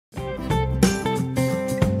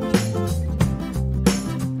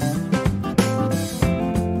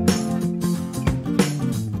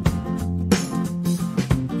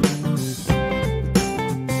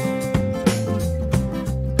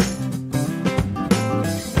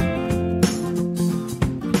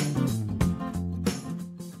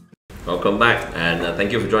welcome back, and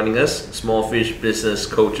thank you for joining us, Small Fish Business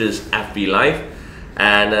Coaches FB Live.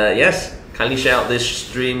 And yes, kindly share out this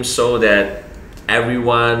stream so that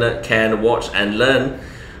everyone can watch and learn.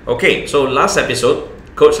 Okay, so last episode,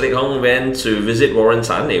 Coach Leik went to visit Warren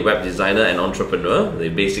Tan, a web designer and entrepreneur. They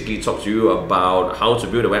basically talked to you about how to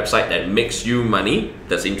build a website that makes you money.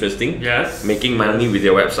 That's interesting. Yes. Making money with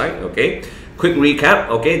your website. Okay. Quick recap.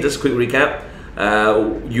 Okay, just quick recap.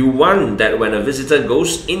 You want that when a visitor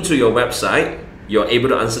goes into your website, you're able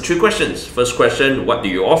to answer 3 questions. First question, what do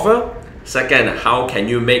you offer? Second, how can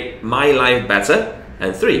you make my life better?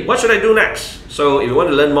 And 3, what should I do next? So if you want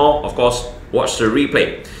to learn more, of course, watch the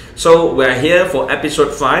replay. So we're here for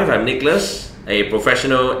episode 5. I'm Nicholas, a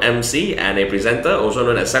professional MC and a presenter, also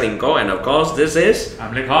known as Selling Call. And of course, this is...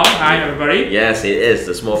 I'm Leik. Hi, everybody. Yes, it is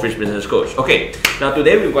the Small Fish Business Coach. Okay, now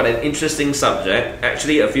today we've got an interesting subject.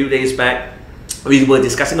 Actually, a few days back, we were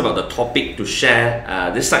discussing about the topic to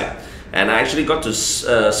share this time. And I actually got to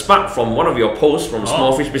spark from one of your posts from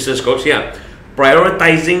Small Fish Business Coach here.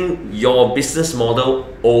 Prioritizing your business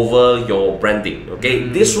model over your branding. Okay,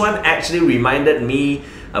 this one actually reminded me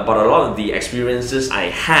about a lot of the experiences I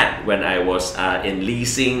had when I was in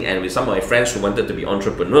leasing and with some of my friends who wanted to be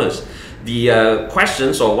entrepreneurs. The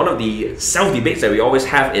questions, or one of the self-debates that we always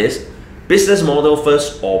have is business model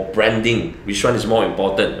first or branding, which one is more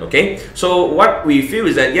important? Okay, so what we feel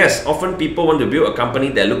is that yes, often people want to build a company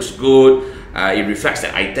that looks good, it reflects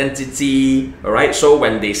their identity, alright? So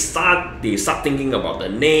when they start thinking about the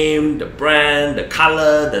name, the brand, the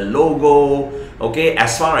color, the logo, okay,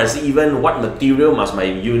 as far as even what material must my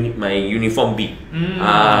uniform be.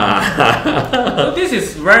 So this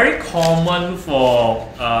is very common for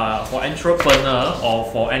entrepreneur or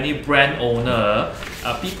for any brand owner.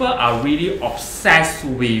 People are really obsessed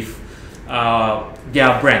with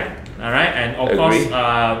their brand. Alright, and of course,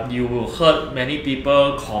 you will heard many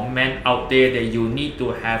people comment out there that you need to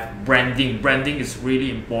have branding. Branding is really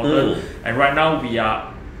important, and right now we are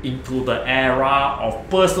into the era of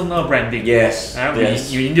personal branding. Yes,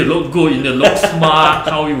 you need to look good, you need to look smart,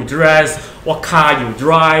 how you dress, what car you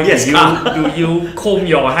drive, do you comb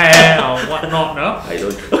your hair or whatnot, no? I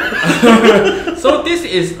don't. So this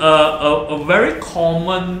is a very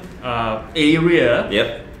common area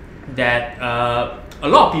that a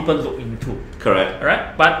lot of people look into. Correct.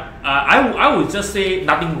 Right? But I would just say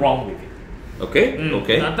nothing wrong with it. Okay.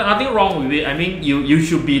 Okay. Nothing wrong with it. I mean, you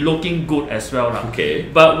should be looking good as well. Okay.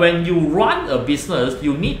 But when you run a business,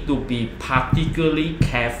 you need to be particularly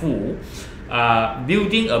careful.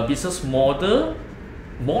 Building a business model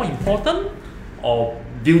more important, or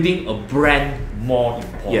building a brand more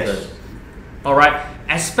important? Yes. All right.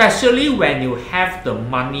 Especially when you have the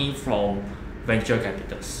money from venture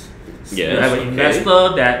capitals. Yes, you have an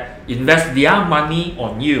investor that invests their money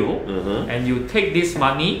on you, and you take this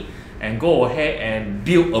money and go ahead and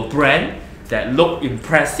build a brand that look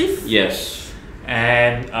impressive. Yes.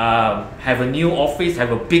 And have a new office,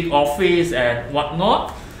 have a big office and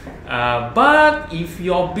whatnot. But if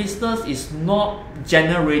your business is not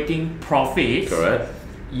generating profits, correct,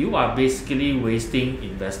 you are basically wasting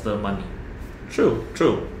investor money. True.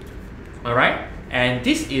 All right, and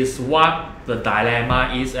this is what the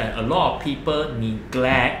dilemma is, and a lot of people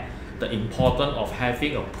neglect the importance of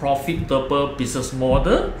having a profitable business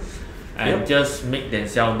model and just make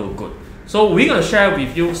themselves look good. So we're going to share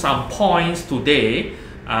with you some points today.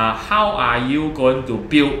 How are you going to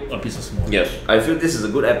build a business model? Yes, I feel this is a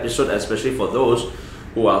good episode, especially for those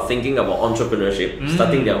who are thinking about entrepreneurship,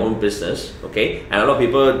 starting their own business, okay? And a lot of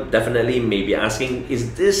people definitely may be asking,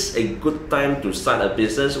 is this a good time to start a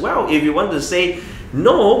business? Well, if you want to say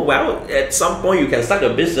no, well, at some point you can start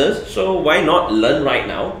your business, so why not learn right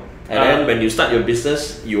now? And then when you start your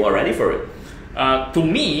business, you are ready for it. To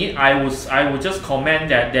me, I would just comment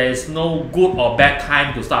that there is no good or bad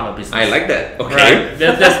time to start a business. I like that. Okay. Right?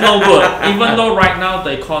 There's no good. Even though right now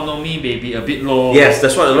the economy may be a bit low. Yes,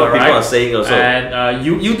 that's what a lot of people are saying also. And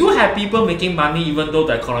you do have people making money even though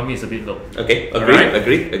the economy is a bit low. Okay,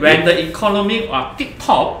 agree. When the economy are tip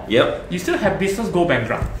top, you still have business go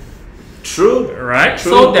bankrupt. True. Right?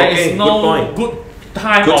 True. So there is no good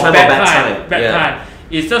time or bad time.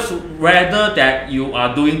 It's just rather that you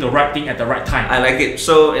are doing the right thing at the right time. I like it.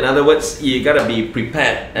 So in other words, you gotta be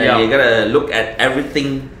prepared and you gotta look at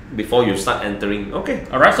everything before you start entering. Okay.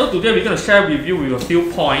 Alright, so today we're gonna share with you with a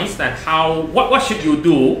few points and what should you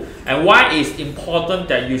do and why it's important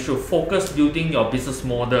that you should focus building your business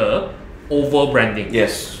model over branding.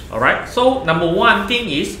 Yes. Alright, so number one thing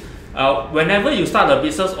is whenever you start a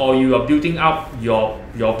business or you are building up your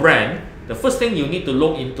brand, the first thing you need to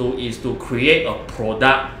look into is to create a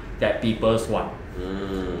product that people want.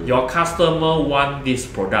 Your customer want this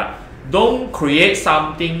product. don't create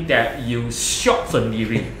something that you short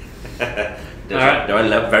sendiri. That's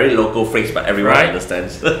a very local phrase, but everyone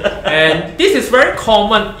understands. And this is very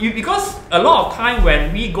common because a lot of time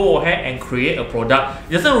when we go ahead and create a product,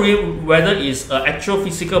 it doesn't really whether it's an actual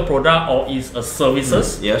physical product or it's a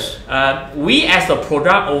services. Yes. We as a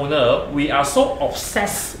product owner, we are so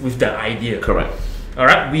obsessed with the idea. Correct. All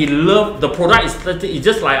right, we love the product. It's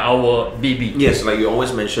just like our baby. Yes, like you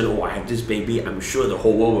always mention, oh, I have this baby. I'm sure the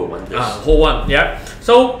whole world will want this. Whole one, yeah.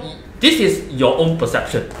 So this is your own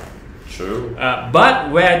perception. True.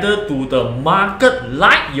 But whether to the market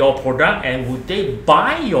like your product and would they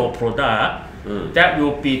buy your product, that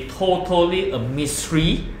will be totally a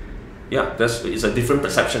mystery. Yeah, it's a different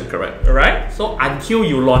perception, correct? Right? So until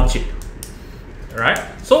you launch it. Right?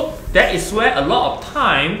 So that is where a lot of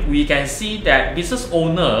time we can see that business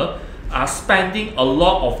owner are spending a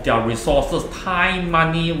lot of their resources, time,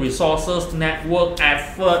 money, resources, network,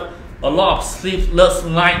 effort, a lot of sleepless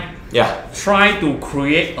night. Yeah. Try to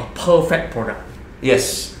create a perfect product.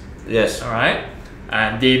 Yes. Yes. Alright.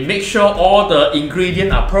 And they make sure all the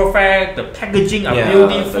ingredients are perfect, the packaging are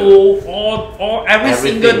beautiful, every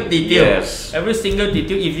single detail. Yes. Every single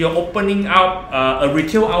detail. If you're opening up a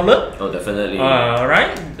retail outlet, oh, definitely.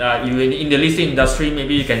 Right? You in the leasing industry,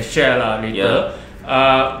 maybe you can share later.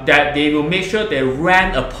 That they will make sure they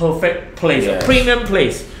rent a perfect place, a premium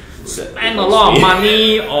place. Spend a lot of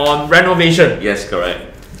money on renovation. Yes,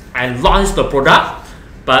 correct. And launch the product,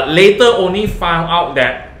 but later only found out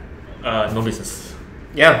that no business.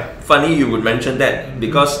 Yeah, funny you would mention that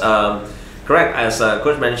because correct, as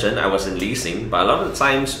Coach mentioned, I was in leasing, but a lot of the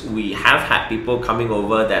times we have had people coming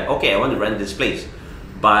over that, okay, I want to rent this place,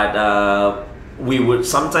 but we would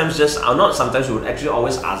sometimes we would actually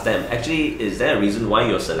always ask them, actually, is there a reason why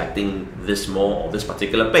you're selecting this mall or this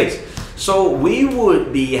particular place? So we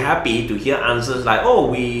would be happy to hear answers like,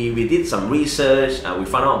 oh, we did some research, we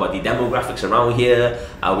found out about the demographics around here,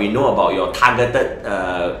 we know about your targeted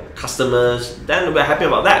customers, then we're happy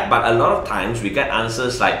about that. But a lot of times we get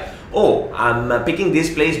answers like, oh, I'm picking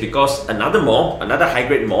this place because another mall, another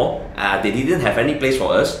high-grade mall, they didn't have any place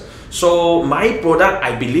for us. So my product,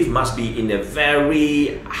 I believe, must be in a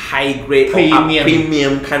very high-grade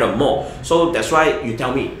premium kind of mall. So that's why you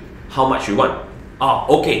tell me how much you want.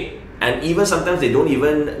 Oh, okay. And even sometimes they don't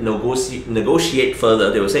even negotiate further.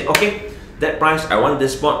 They will say, okay, that price, I want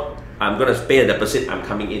this spot. I'm going to pay a deposit, I'm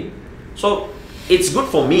coming in. So it's good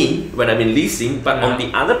for me when I'm in leasing, but on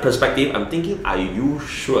the other perspective, I'm thinking, are you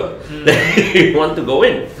sure that you want to go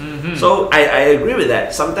in? So I agree with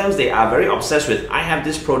that. Sometimes they are very obsessed with, I have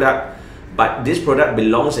this product, but this product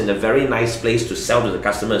belongs in a very nice place to sell to the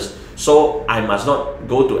customers. So I must not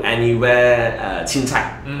go to anywhere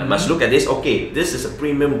I must look at this, okay, this is a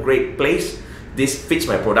premium grade place, this fits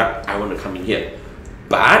my product, I want to come in here.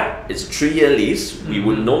 But it's 3-year lease, we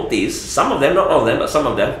would notice, some of them, not all of them, but some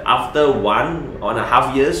of them, after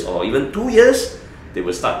 1.5 years or even 2 years, they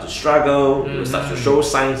will start to struggle, they will start to show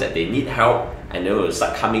signs that they need help, and they will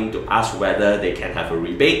start coming to us whether they can have a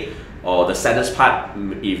rebate, or the saddest part,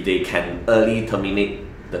 if they can early terminate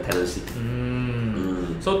the tenancy.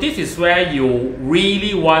 So this is where you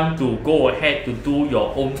really want to go ahead to do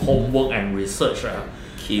your own homework and research.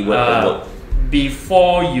 Keyword homework.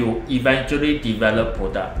 Before you eventually develop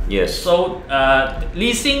product. Yes. So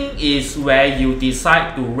leasing is where you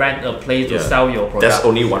decide to rent a place to sell your product. That's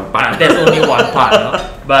only one part. That's only one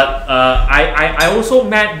part. But I also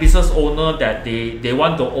met business owner that they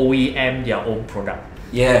want to OEM their own product.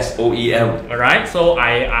 Yes, OEM. Alright, so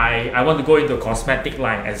I want to go into cosmetic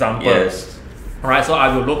line, example. Yes. Alright, so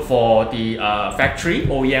I will look for the factory,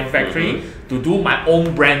 OEM factory, to do my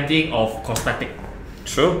own branding of cosmetic.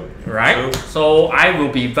 True. Right? True. So I will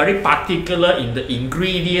be very particular in the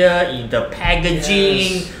ingredient, in the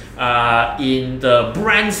packaging, in the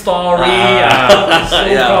brand story,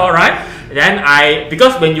 right? Then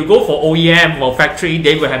because when you go for OEM or factory,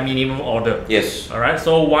 they will have minimum order. Yes. Alright,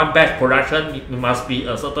 so one batch production must be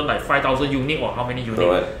a certain like 5,000 unit or how many units.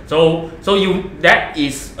 Right. So that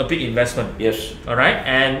is a big investment. Yes. Alright,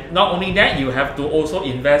 and not only that, you have to also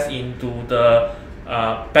invest into the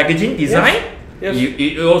packaging design. Yes. Yes.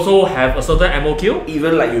 You also have a certain MOQ.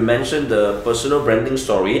 Even like you mentioned the personal branding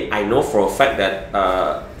story, I know for a fact that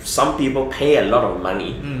some people pay a lot of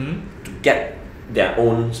money to get their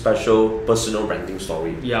own special personal branding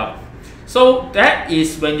story. Yeah. So that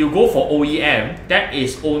is when you go for OEM, that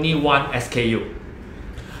is only one SKU.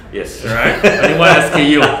 Yes. Right? Only one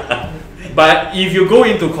SKU. But if you go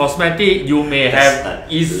into cosmetic, you may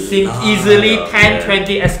have easily 10,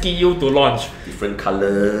 20 SKU to launch. Different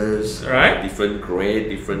colors, right? Different grade,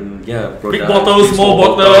 different products. Big bottle, small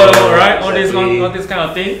bottle, right? All this kind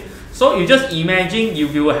of thing. So you just imagine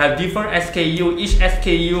if you have different SKU, each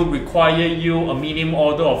SKU require you a minimum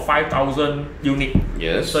order of 5,000 unit.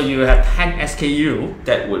 Yes. So you have 10 SKU.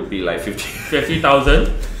 That would be like 50,000.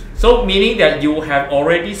 So meaning that you have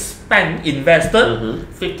already invested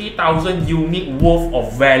 50,000 unit worth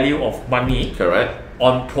of value of money. Correct.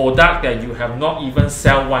 On product that you have not even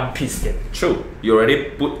sell one piece yet. True. You already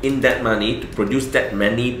put in that money to produce that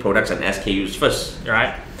many products and SKUs first.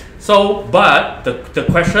 Right. So, but the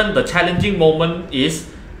question, the challenging moment is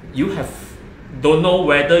you don't know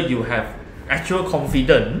whether you have actual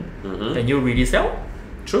confidence can you really sell?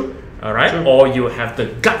 True. Alright. True. Or you have the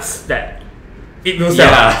guts that it will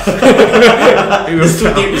sell.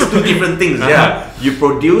 It's two different things. Yeah. You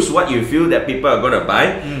produce what you feel that people are going to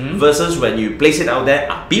buy versus when you place it out there,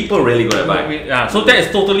 are people really going to buy? Yeah. So that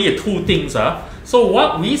is totally two things. So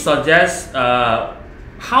what we suggest,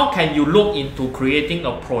 how can you look into creating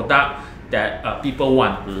a product that people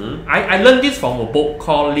want? I learned this from a book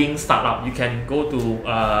called Lean Startup. You can go to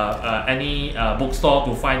any bookstore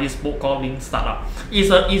to find this book called Lean Startup.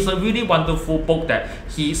 It's a really wonderful book that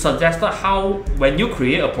he suggested how when you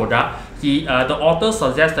create a product, the author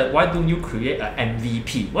suggested why don't you create an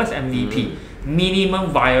MVP? What's MVP?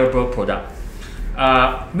 Minimum viable product.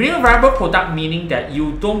 Minimum viable product meaning that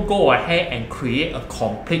you don't go ahead and create a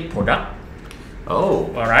complete product.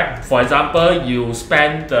 Oh. Alright. For example, you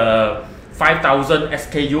spend 5,000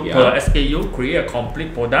 SKU per SKU, create a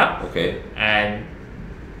complete product. Okay. And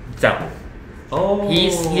sell. Oh. He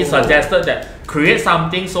suggested that create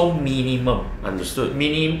something so minimum. Understood.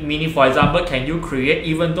 Meaning, for example, can you create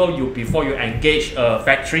even though before you engage a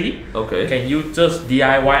factory? Okay. Can you just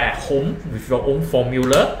DIY at home with your own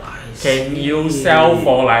formula? Can you see. sell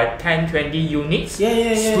for like 10-20 units?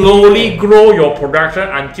 Yeah. Slowly grow your production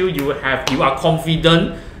until you are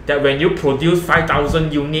confident that when you produce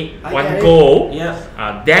 5,000 units one go,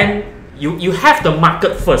 then you have the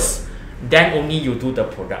market first. Then only you do the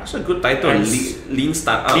product. That's a good title. Lean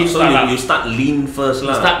startup. Lean so startup. You start lean first.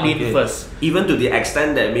 You start lean first. Even to the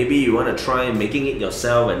extent that maybe you want to try making it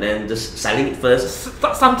yourself and then just selling it first.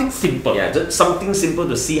 Something simple. Yeah, just something simple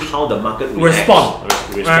to see how the market respond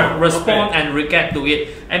okay. and react to it.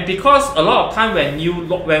 And because a lot of time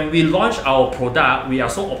when we launch our product, we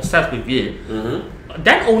are so obsessed with it.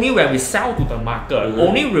 Then only when we sell to the market,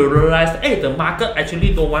 only we realize, hey, the market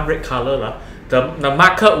actually don't want red color. The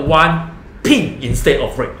market want pink instead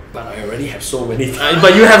of red. But I already have so many.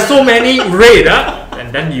 But you have so many red,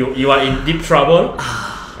 and then you are in deep trouble.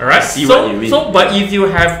 Alright. See what you mean. So, but if you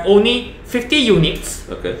have only 50 units,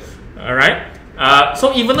 okay. Alright.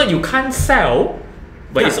 So even though you can't sell,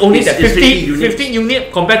 but it's only that 50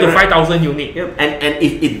 unit compared to 5,000 unit. Yeah. And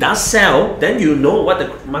if it does sell, then you know what the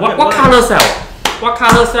market what color sell. What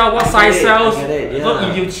color sell, what size sells. So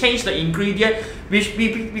if you change the ingredient,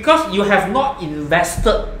 because you have not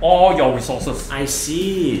invested all your resources. I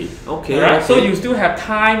see. Okay. Right? So you still have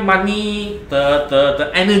time, money,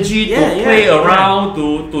 the energy to play around,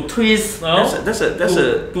 to twist,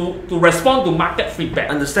 to respond to market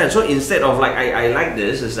feedback. Understand. So instead of like I like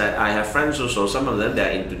this is that I have friends also, some of them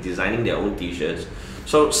they're into designing their own t-shirts.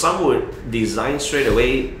 So some would design straight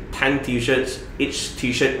away 10 t-shirts, each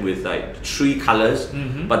t-shirt with like 3 colors,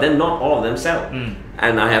 but then not all of them sell.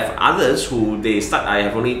 And I have others who I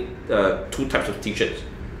have only 2 types of t-shirts,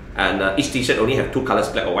 and each t-shirt only have 2 colors,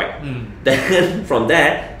 black or white. Then from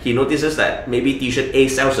there, he notices that maybe t-shirt A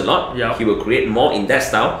sells a lot, he will create more in that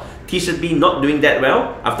style. T-shirt B not doing that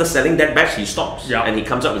well, after selling that batch he stops, and he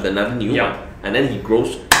comes up with another new one, and then he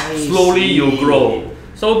grows. Slowly you grow.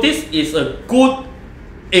 So this is a good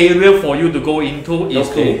area for you to go into, is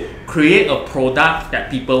to create a product that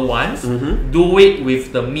people want. Do it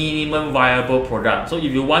with the minimum viable product. So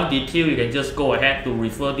if you want detail, you can just go ahead to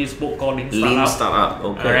refer this book called Lean Startup.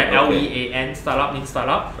 Lean Startup, Lean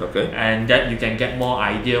Startup. And that you can get more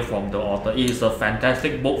idea from the author. It is a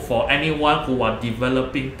fantastic book for anyone who are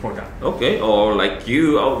developing product. Or like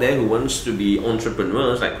you out there who wants to be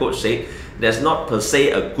entrepreneurs, like Coach said, there's not per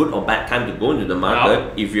se a good or bad time to go into the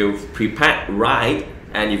market. If you've prepared right,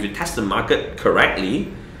 and if you test the market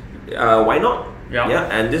correctly, why not?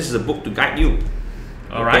 And this is a book to guide you.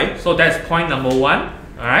 Alright, so that's point number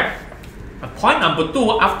 1. Alright. Point number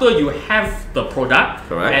 2, after you have the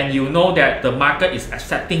product and you know that the market is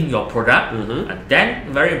accepting your product, and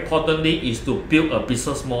then very importantly is to build a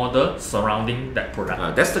business model surrounding that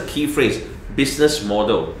product. That's the key phrase, business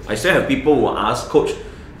model. I still have people who ask, Coach,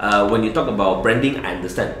 when you talk about branding, I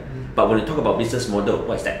understand. But when you talk about business model,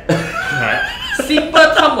 what is that?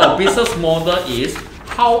 Simple term of business model is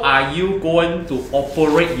how are you going to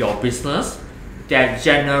operate your business that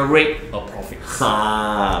generate a profit.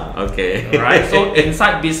 Ah, okay. Alright, so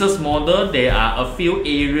inside business model, there are a few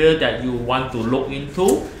areas that you want to look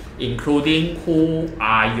into, including who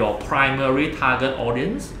are your primary target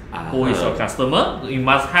audience, who is your customer. You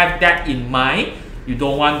must have that in mind. You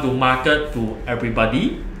don't want to market to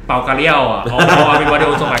everybody. Bao ka liao, everybody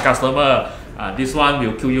also my customer. This one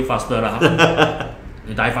will kill you faster.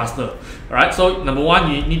 You die faster. Alright, so number one,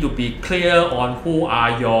 you need to be clear on who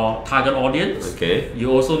are your target audience. Okay. You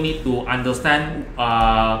also need to understand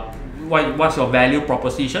what's your value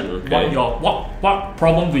proposition. Okay. What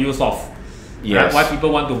problem do you solve? Yes. Right? Why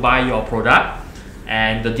people want to buy your product,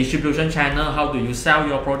 and the distribution channel, how do you sell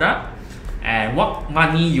your product, and what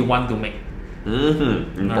money you want to make.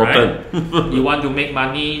 Important. Right? You want to make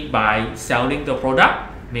money by selling the product,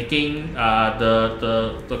 making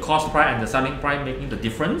the cost price and the selling price making the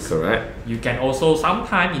difference. Correct. You can also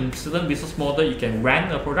sometimes in certain business model you can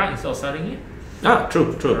rent a product instead of selling it.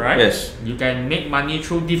 True. Right? Yes. You can make money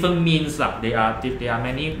through different means. There are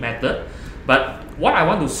many methods. But what I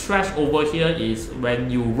want to stress over here is when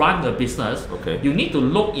you run a business, you need to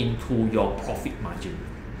look into your profit margin.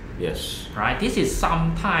 Yes. Right? This is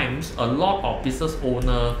sometimes a lot of business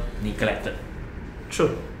owner neglected.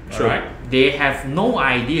 True. Right? They have no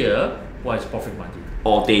idea what is profit margin.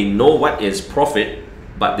 Or they know what is profit,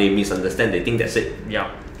 but they misunderstand. They think that's it.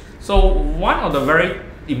 Yeah. So one of the very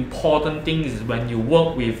important things is when you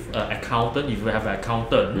work with an accountant, if you have an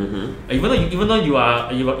accountant, even though you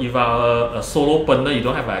are a solopreneur, you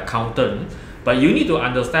don't have an accountant, but you need to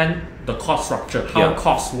understand the cost structure, how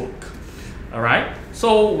costs work. Alright?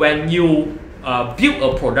 So when you build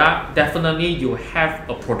a product, definitely you have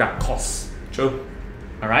a product cost. True.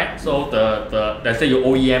 Alright? So let's say you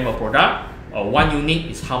OEM a product, one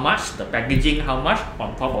unit is how much, the packaging how much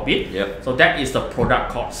on top of it. Yep. So that is the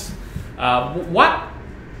product cost. What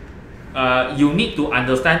you need to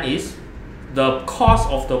understand is the cost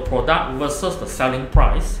of the product versus the selling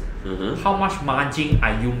price. How much margin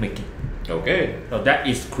are you making? Okay. So that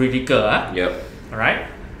is critical. Yep. Alright.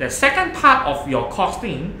 The second part of your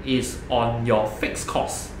costing is on your fixed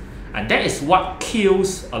cost, and that is what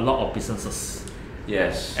kills a lot of businesses.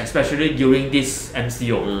 Yes. Especially during this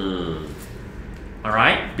MCO.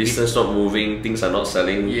 Alright. Business not moving, things are not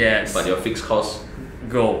selling. Yes. But your fixed costs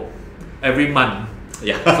go every month.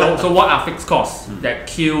 Yeah. So what are fixed costs that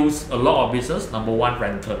kills a lot of business? Number one,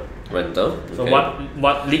 rental. Rental. So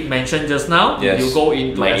what Leik mentioned just now, you go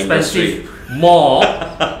into My expensive mall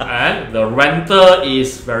and the rental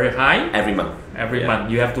is very high. Every month. Every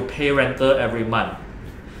month. You have to pay rental every month.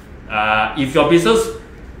 If your business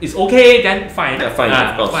is okay, then fine. Fine,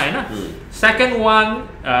 of course. Fine. Second one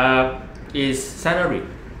is salary.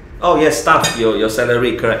 Oh yes, staff, your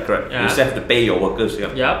salary, correct. Yeah. You still have to pay your workers.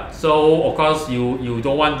 Yeah. So of course you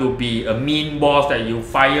don't want to be a mean boss that you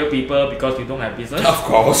fire people because you don't have business. Of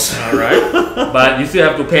course. Alright. But you still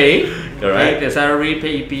have to pay. Correct. Pay the salary,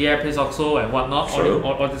 pay EPF, pay SOXO and whatnot,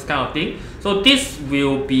 all this kind of thing. So this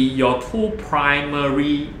will be your two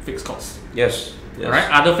primary fixed costs. Yes.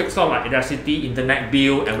 Right? Other fixed costs like electricity, internet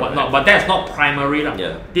bill and whatnot, but that's not primary.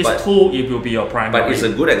 This two, it will be your primary. But it's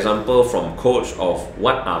a good example from Coach of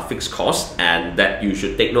what are fixed costs and that you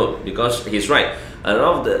should take note, because he's right. A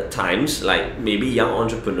lot of the times, like maybe young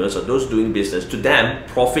entrepreneurs or those doing business, to them,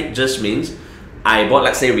 profit just means I bought,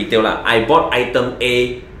 let's say retail, I bought item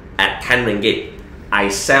A at 10 ringgit. I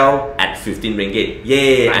sell at 15 ringgit.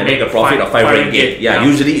 Yay, I make a profit of 5 ringgit. Yeah,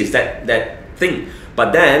 usually it's that thing.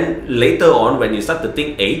 But then later on, when you start to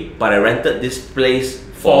think, but I rented this place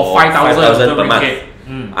for 5,000 per month.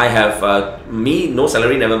 I have no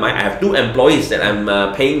salary, never mind. I have 2 employees that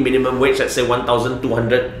I'm paying minimum wage, let's say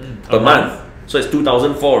 1,200 per month. So it's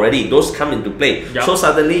 2,004 already. Those come into play. So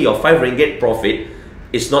suddenly your 5 ringgit profit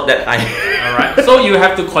is not that high. Alright, so you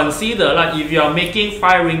have to consider if you are making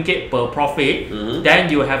 5 ringgit per profit,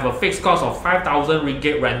 then you have a fixed cost of 5,000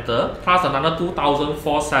 ringgit rental plus another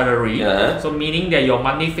 2,004 salary. So meaning that your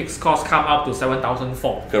monthly fixed cost come up to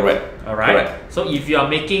 7,004. Correct. Alright. So if you are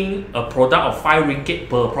making a product of 5 ringgit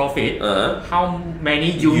per profit, how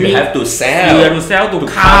many units you have to sell? You have to sell to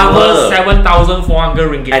cover 7,400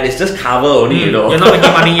 ringgit. And it's just cover only, you know. You're not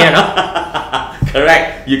making money yet.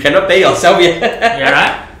 Correct. You cannot pay yourself yet. Yeah,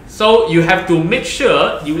 right? So you have to make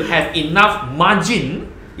sure you have enough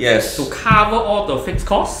margin to cover all the fixed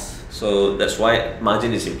costs. So that's why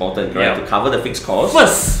margin is important, correct? To cover the fixed costs.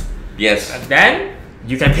 First. Yes. And then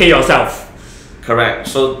you can pay yourself. Correct.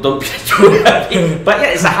 So don't be too happy. But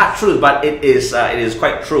yeah, it's a hard truth, but it is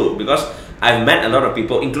quite true, because I've met a lot of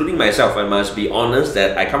people, including myself. I must be honest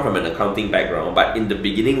that I come from an accounting background, but in the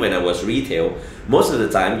beginning when I was retail, most of the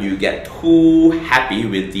time you get too happy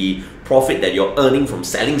with the profit that you're earning from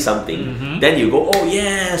selling something. Then you go, oh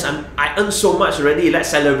yes, I earn so much already, let's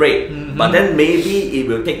celebrate. But then maybe it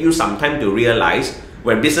will take you some time to realize.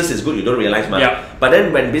 When business is good, you don't realize much. But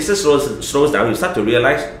then when business slows down, you start to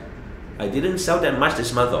realize, I didn't sell that much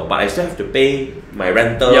this month, but I still have to pay my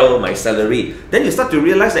rental, my salary. Then you start to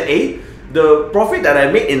realize that, the profit that I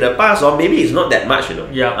made in the past, or maybe it's not that much,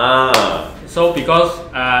 So because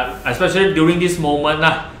especially during this moment,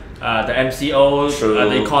 the MCO,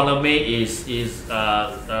 the economy is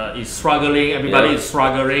struggling. Everybody is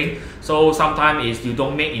struggling. So sometimes is you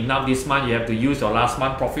don't make enough this month, you have to use your last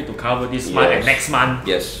month profit to cover this month and next month.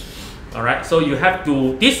 Alright, so you have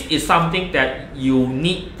to, this is something that you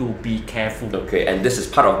need to be careful. Okay, and this is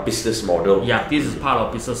part of business model. Yeah, this is part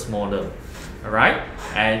of business model. Alright,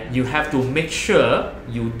 and you have to make sure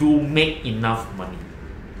you do make enough money.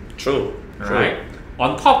 True. Alright.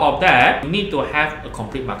 On top of that, you need to have a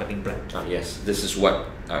complete marketing plan. Yes, this is what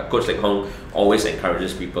Coach Leik always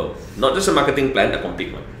encourages people. Not just a marketing plan, a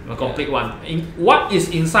complete one. A complete one. What is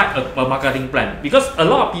inside a marketing plan? Because a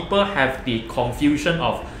lot of people have the confusion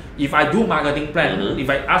of, if I do marketing plan, if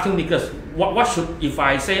I ask you, Nicholas, what should, if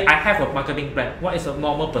I say I have a marketing plan, what is a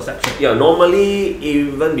normal perception? Yeah, normally,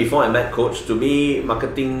 even before I met Coach, to me,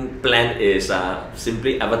 marketing plan is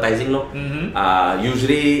simply advertising.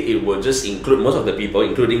 Usually, it will just include, most of the people,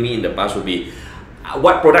 including me in the past, would be,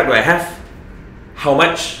 what product do I have? How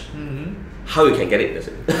much? How you can get it? That's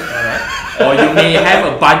it. Or you may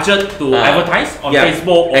have a budget to advertise on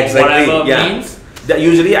Facebook or whatever means. That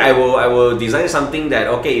usually I will design something that,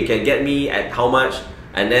 okay, you can get me at how much,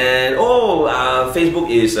 and then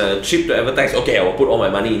Facebook is cheap to advertise. Okay, I will put all my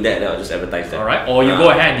money in there and then I'll just advertise that. Alright, or you go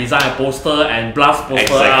ahead and design a poster and blast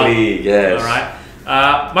poster out. Yes.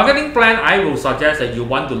 Alright. Marketing plan, I will suggest that you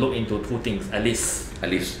want to look into two things at least.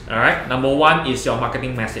 Alright. Number one is your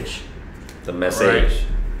marketing message. The message.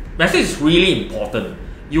 Message is really important.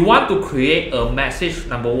 You want to create a message.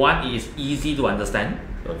 Number one, it is easy to understand.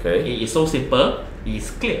 Okay. It is so simple. It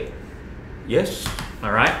is clear. Yes.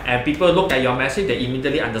 Alright. And people look at your message, they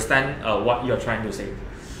immediately understand what you're trying to say.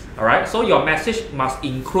 Alright. So your message must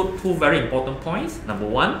include two very important points. Number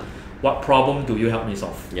one, what problem do you help me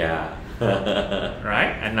solve? Yeah.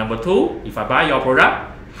 Right. And number two, if I buy your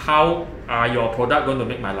product, how are your product going to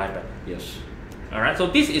make my life better? Yes. Alright. So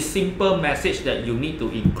this is simple message that you need to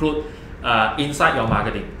include inside your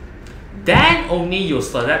marketing. Then only you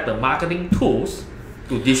select the marketing tools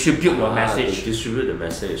to distribute your message. To distribute the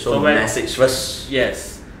message. So message first.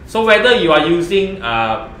 Yes. So whether you are using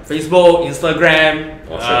Facebook, Instagram,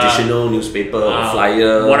 or traditional newspaper,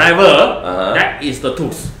 flyer, whatever, that is the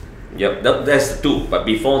tools. Yep, that's the tool. But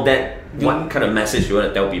before that, what kind of message you want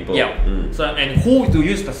to tell people? So, and who do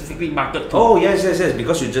you specifically market to? Oh yes.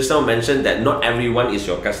 Because you just now mentioned that not everyone is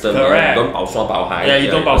your customer. Correct. Don't 包刷包嗨. Yeah,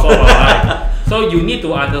 you don't 包刷包嗨. So you need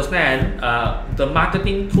to understand the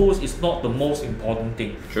marketing tools is not the most important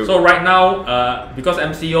thing. True. So right now, because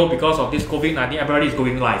MCO, because of this COVID-19, everybody is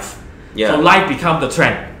going live. So live become the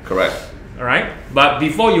trend. Correct. Alright, but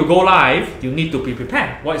before you go live, you need to be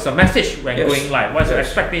prepared. What is the message when going live? What is your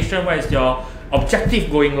expectation? What is your objective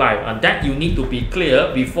going live? And that you need to be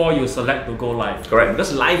clear before you select to go live. Correct,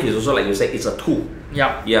 because live is also, like you said, it's a tool.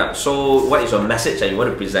 Yeah. So what is your message that you want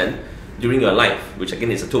to present during your live, which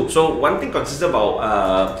again is a tool. So one thing consistent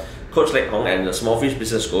about Coach Leik and the Small Fish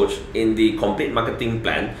Business Coach in the complete marketing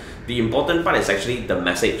plan, the important part is actually the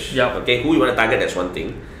message. Okay, who you want to target, that's one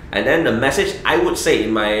thing. And then the message, I would say,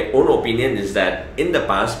 in my own opinion, is that in the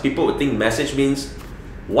past, people would think message means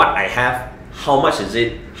what I have, how much is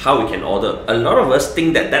it, how we can order. A lot of us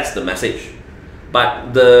think that that's the message.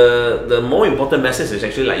 But the more important message is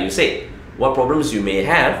actually, like you said, what problems you may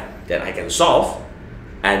have that I can solve.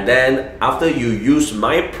 And then after you use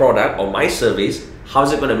my product or my service, how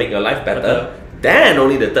is it going to make your life better? Then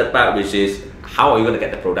only the third part, which is how are you going to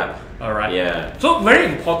get the product? Alright. Yeah. So very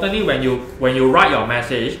importantly, when you write your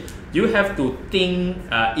message, you have to think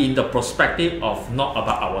in the perspective of not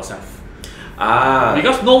about ourselves.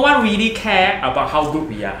 Because no one really care about how good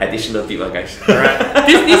we are. Additional tip, guys. Alright.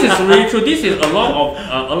 This is really true. This is a lot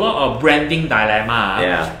of branding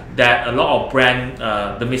dilemma. That a lot of brand,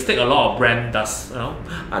 the mistake a lot of brand does.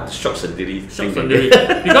 The shock sendiri.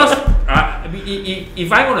 Because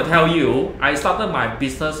if I'm going to tell you, I started my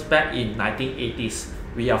business back in 1980s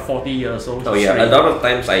we are 40 years old. Oh yeah, a lot of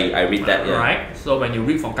times I read that. Yeah. Right? So when you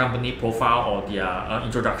read from company profile or their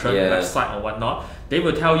introduction website or whatnot, they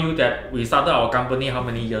will tell you that we started our company how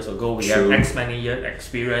many years ago, we have X many years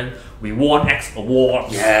experience, we won X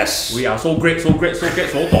awards, Yes. we are so great, so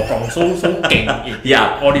king in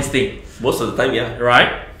all these things. Most of the time, yeah.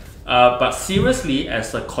 Right? But seriously,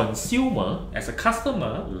 as a consumer, as a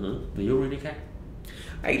customer, do you really care?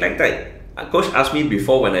 I like that. Coach asked me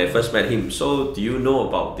before when I first met him, so do you know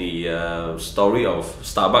about the story of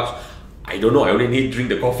Starbucks? I don't know, I only need to drink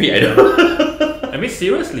the coffee. I don't know. I mean,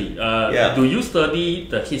 seriously, do you study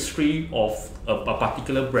the history of a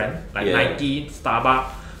particular brand like Nike, Starbucks,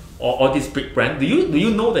 or all these big brands? Do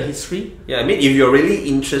you know the history? Yeah, I mean, if you're really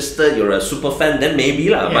interested, you're a super fan, then maybe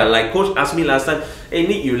lah. But like Coach asked me last time, hey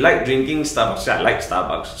Nick, you like drinking Starbucks? Yeah, I like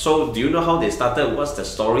Starbucks. So do you know how they started? What's the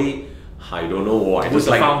story? I don't know. I Who's just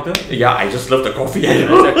the like founder? Yeah, I just love the coffee.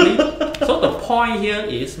 Exactly. So the point here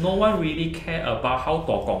is no one really care about how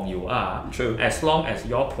tokong you are. True. As long as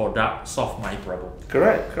your product solve my problem.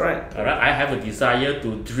 Correct. Alright, I have a desire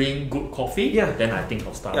to drink good coffee. Then I think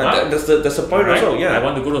of Starbucks. Yeah, that's the point also. Yeah. I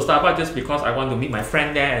want to go to Starbucks just because I want to meet my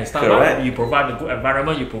friend there and Starbucks. Correct. You provide a good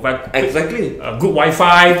environment. You provide good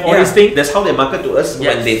Wi-Fi. All these things. That's how they market to us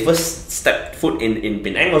when they first step foot in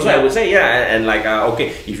Penang. Also, I would say and like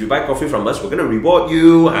okay, if you buy coffee from us, we're gonna reward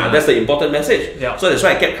you. That's the important message. So that's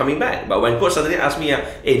why I kept coming back. But when Coach suddenly asked me,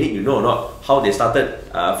 hey Nick, you know or not how they started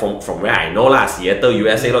from where I know lah, Seattle,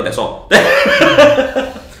 USA, that's all.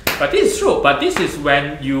 But this is true. But this is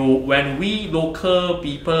when we local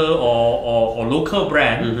people or local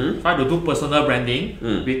brand try to do personal branding,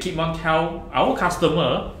 we keep on tell our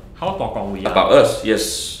customer how tokong we are. About us,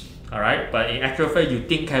 yes. Alright, but in actual fact, you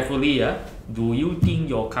think carefully, do you think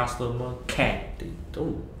your customer care? They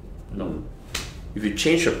don't. No. If you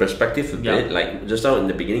change your perspective a bit, like just now in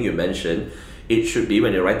the beginning you mentioned, it should be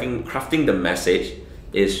when you're crafting the message,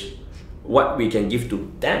 is what we can give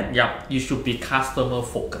to them. Yeah, you should be customer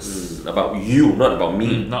focused. About you, not about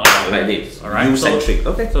me. Not about like me. this. Alright. You-centric.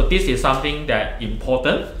 So this is something that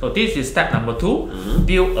important. So this is step number 2.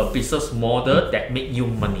 Build a business model that make you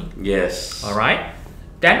money. Yes. Alright.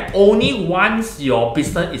 Then only once your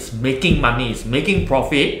business is making money, is making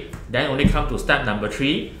profit, then only come to step number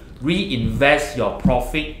 3. Reinvest your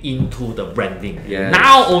profit into the branding.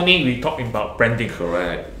 Now only we talking about branding.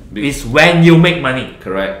 Correct. It's when you make money.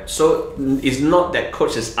 Correct. So it's not that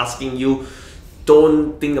Coach is asking you,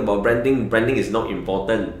 don't think about branding. Branding is not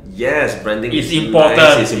important. Yes, branding is important.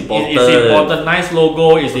 Nice, it's important. It's important. Nice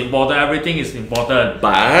logo is important. Everything is important.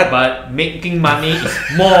 But making money is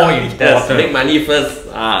more important. Yes, make money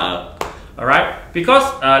first. Alright, because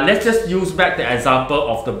let's just use back the example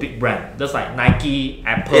of the big brand, just like Nike,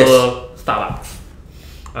 Apple, Starbucks.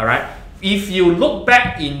 Alright, if you look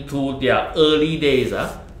back into their early days,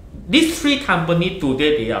 these 3 companies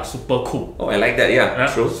today, they are super cool. Oh, I like that. Yeah,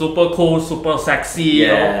 true. Super cool, super sexy,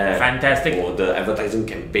 fantastic. Oh, the advertising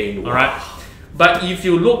campaign. Alright, but if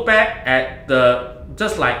you look back at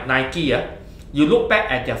just like Nike, you look back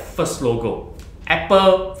at their first logo,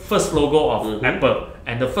 Apple first logo of Apple,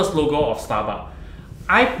 and the first logo of Starbucks.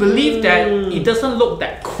 I believe that it doesn't look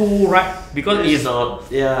that cool, right? Because it's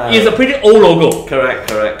a pretty old logo.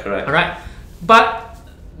 Correct. Alright, but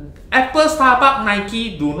Apple, Starbucks,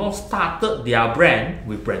 Nike do not started their brand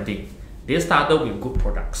with branding. They started with good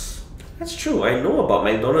products. That's true. I know about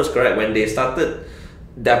McDonald's. Correct. When they started,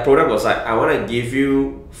 their product was like, I want to give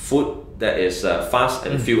you food that is fast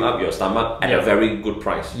and fill up your stomach at a very good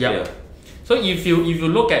price. So if you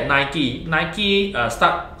look at Nike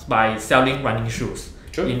starts by selling running shoes.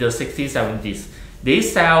 In the 60s, 70s. They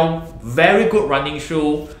sell very good running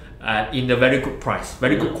shoe in a very good price,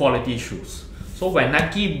 very good quality shoes. So when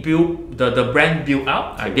Nike built the brand built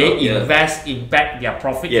up, they invest in back their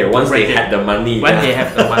profit. Once they had the money. When they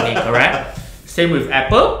have the money, correct. Same with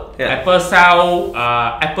Apple. Apple sell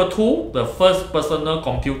Apple II, the first personal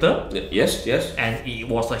computer. Yes. And it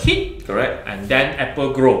was a hit. Correct. And then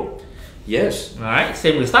Apple grow. Yes. Alright.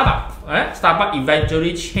 Same with Starbucks. Starbucks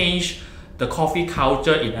eventually changed the coffee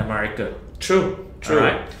culture in America. True.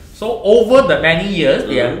 Alright. So over the many years,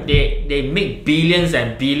 they make billions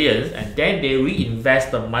and billions, and then they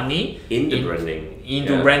reinvest the money into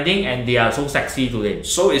branding. Branding, and they are so sexy today.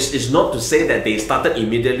 So it's not to say that they started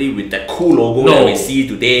immediately with that cool logo that we see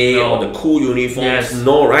today or the cool uniforms.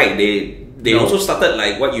 No, right? They also started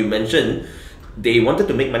like what you mentioned. They wanted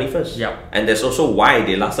to make money first. And that's also why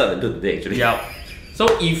they lasted until today, actually. So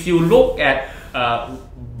if you look at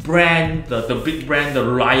brand, the big brand, the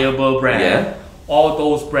reliable brand, all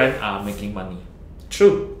those brands are making money.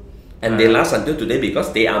 True. And they last until today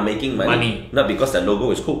because they are making money. Not because the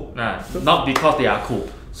logo is cool. Not because they are cool.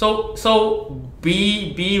 So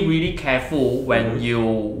be really careful when you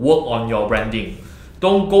work on your branding.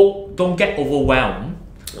 Don't get overwhelmed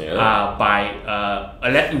by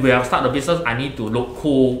we have started a business, I need to look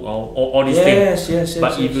cool or all these things.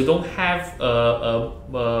 But if you don't have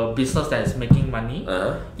a business that is making money,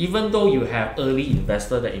 even though you have early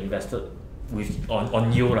investor that invested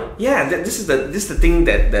on you, this is the thing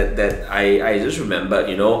that I just remembered.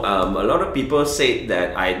 You know, a lot of people say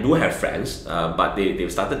that I do have friends, but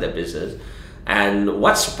they've started their business. And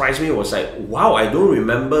what surprised me was like, wow, I don't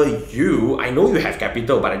remember you. I know you have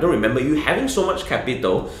capital, but I don't remember you having so much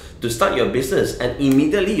capital to start your business. And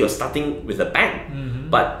immediately you're starting with a bang.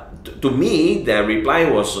 But to me, their reply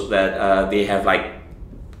was that they have like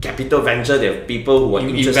capital venture. They have people who are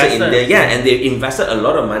interested in there, and they've invested a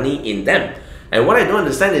lot of money in them. And what I don't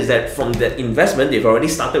understand is that from the investment, they've already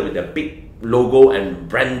started with a big logo and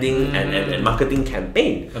branding and marketing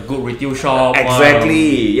campaign. A good retail shop.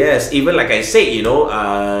 Exactly, yes. Even like I said, you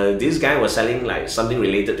know, this guy was selling like something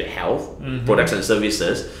related to health, products and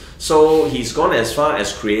services. So he's gone as far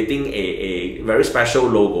as creating a very special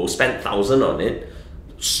logo, spent $1,000 on it.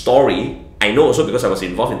 Story, I know also because I was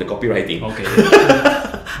involved in the copywriting. Okay.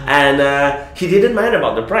 And he didn't mind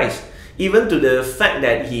about the price. Even to the fact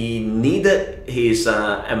that he needed his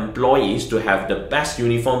employees to have the best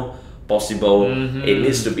uniform possible. It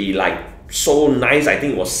needs to be like so nice. I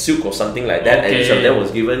think it was silk or something like that, and each of them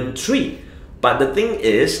was given 3. But the thing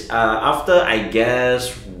is, after I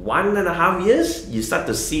guess 1.5 years, you start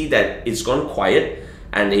to see that it's gone quiet,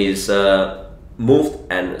 and he's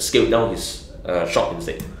moved and scaled down his shop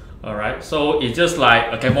instead. Alright, so it's just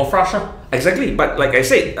like a camouflage. Exactly, but like I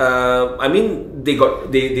said, I mean,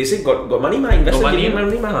 they say got money, investor money,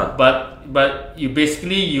 But you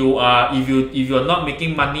basically you are if you're not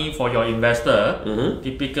making money for your investor,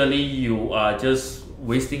 typically you are just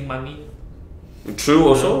wasting money. True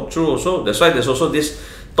also. That's why there's also this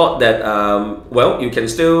thought that well, you can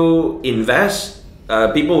still invest.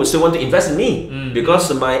 People would still want to invest in me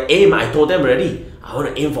because my aim, I told them already, I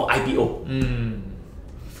want to aim for IPO.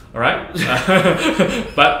 Alright.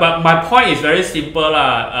 but my point is very simple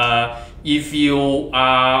if you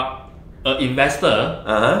are an investor,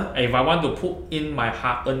 if I want to put in my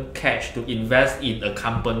hard-earned cash to invest in a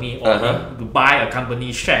company or to buy a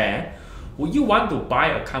company share, would you want to buy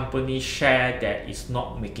a company share that is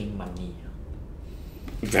not making money?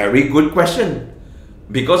 Very good question.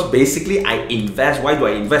 Because basically I invest. Why do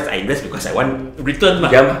I invest? I invest because I want return.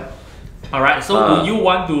 Alright, so would you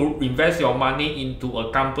want to invest your money into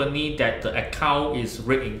a company that the account is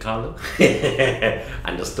red in color?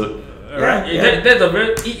 Understood. Right? That's a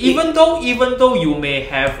very even though you may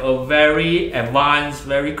have a very advanced,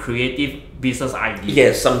 very creative business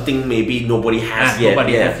idea. Yes, something maybe nobody has yet.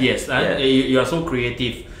 Nobody has yet. You are so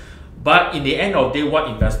creative, but in the end of the day, what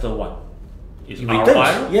investor want? It's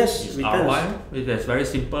returns. Yes, it's ROI. It's very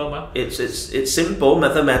simple, It's simple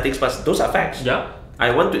mathematics, but those are facts. Yeah. I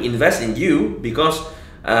want to invest in you because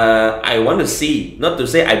I want to see, not to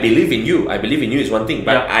say I believe in you. I believe in you is one thing,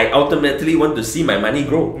 but I ultimately want to see my money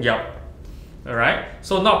grow. Alright,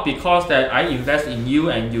 so not because that I invest in you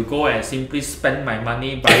and you go and simply spend my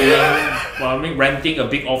money buying, renting a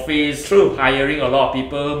big office, hiring a lot of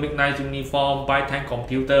people, make nice uniform, buy 10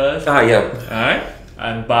 computers. Alright,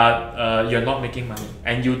 but you're not making money,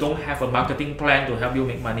 and you don't have a marketing plan to help you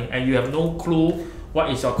make money, and you have no clue what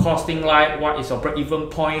is your costing like, what is your break-even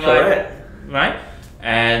point like, right?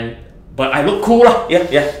 But I look cool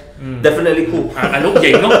definitely cool. I look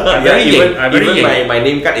ying, I'm very ying. Even my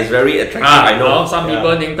name card is very attractive. I know. Some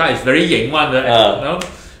people name card is very ying one,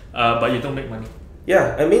 but you don't make money.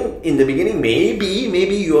 Yeah, I mean, in the beginning, maybe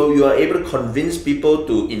you are able to convince people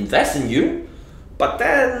to invest in you, but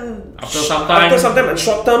then after some time and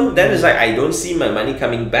short term, then it's like I don't see my money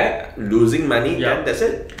coming back, losing money. Then that's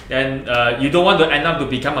it. Then you don't want to end up to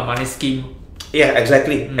become a money scheme. Yeah,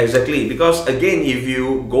 exactly. Because again, if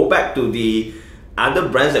you go back to the other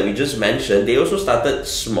brands that we just mentioned, they also started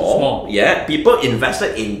small. Yeah, people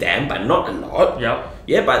invested in them, but not a lot.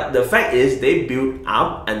 Yeah, but the fact is they build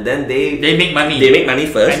up and then they make money. They make money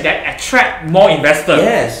first, and that attract more investors.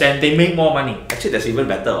 Then they make more money. Actually, that's even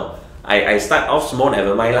better. I start off small,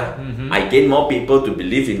 never mind lah. I gain more people to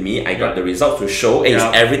believe in me. I got the results to show. It's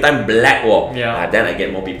every time black wall. Then I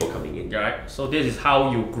get more people coming in. Right. So this is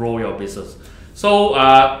how you grow your business. So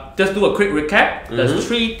just do a quick recap. There's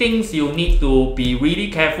 3 things you need to be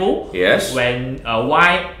really careful. When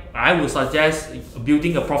why I would suggest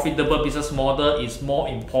building a profitable business model is more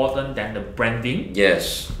important than the branding.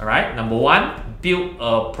 Alright. Number 1, build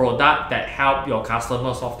a product that help your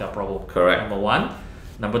customers solve their problem. Correct. Number one.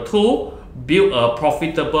 Number two, build a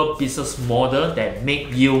profitable business model that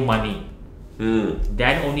make you money.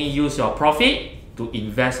 Then only use your profit to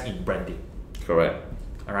invest in branding. Correct.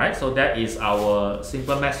 Alright, so that is our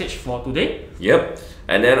simple message for today. Yep.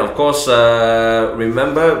 And then of course,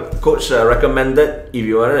 remember Coach recommended if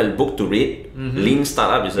you want a book to read, Lean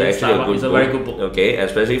Startup is actually a good book. very good book. Okay,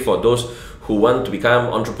 especially for those who want to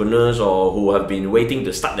become entrepreneurs or who have been waiting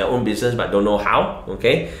to start their own business but don't know how.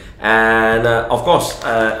 Okay, and of course,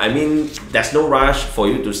 I mean, there's no rush for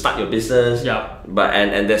you to start your business. Yeah. But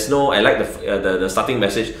and there's no, I like the starting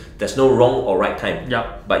message. There's no wrong or right time.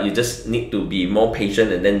 Yeah. But you just need to be more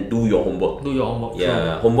patient and then do your homework. Do your homework.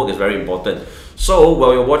 Yeah, homework is very important. So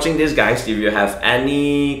while you're watching this, guys, if you have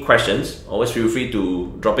any questions, always feel free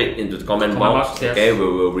to drop it into the comment box. Yes. Okay, we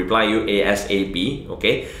will reply you ASAP.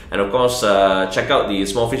 Okay, and of course, check out the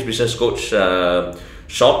Small Fish Business Coach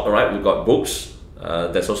shop. All right, we've got books.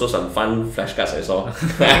 There's also some fun flashcards I saw.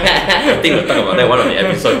 I think we'll talk about that one of the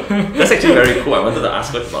episode. That's actually very cool. I wanted to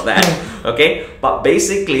ask Coach about that. Okay, but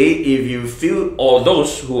basically, if you feel, or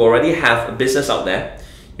those who already have a business out there,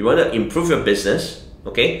 you want to improve your business,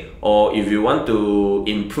 okay, or if you want to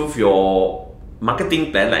improve your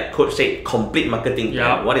marketing plan, like Coach said, complete marketing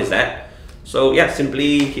plan. What is that? So yeah,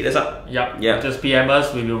 simply hit us up. Yeah. Just PM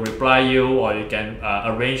us, we will reply you, or you can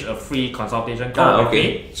arrange a free consultation call with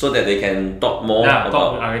me. So that they can talk more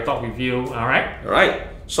about. I will talk with you. Alright. Alright.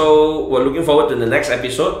 So we're looking forward to the next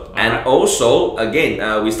episode. And also,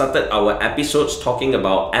 again, we started our episodes talking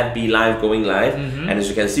about FB Live, going live. And as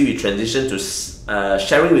you can see, we transitioned to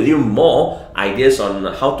sharing with you more ideas on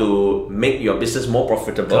how to make your business more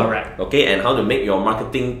profitable. Correct. Okay, and how to make your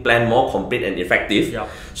marketing plan more complete and effective. Yeah.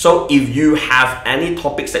 So if you have any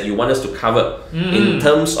topics that you want us to cover in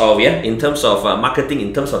terms of marketing,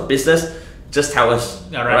 in terms of business, just tell us.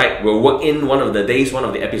 Alright. We'll work in one of the days, one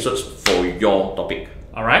of the episodes for your topic.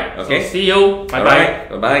 Alright. Okay. So see you. Bye bye.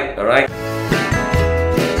 Bye bye. Alright.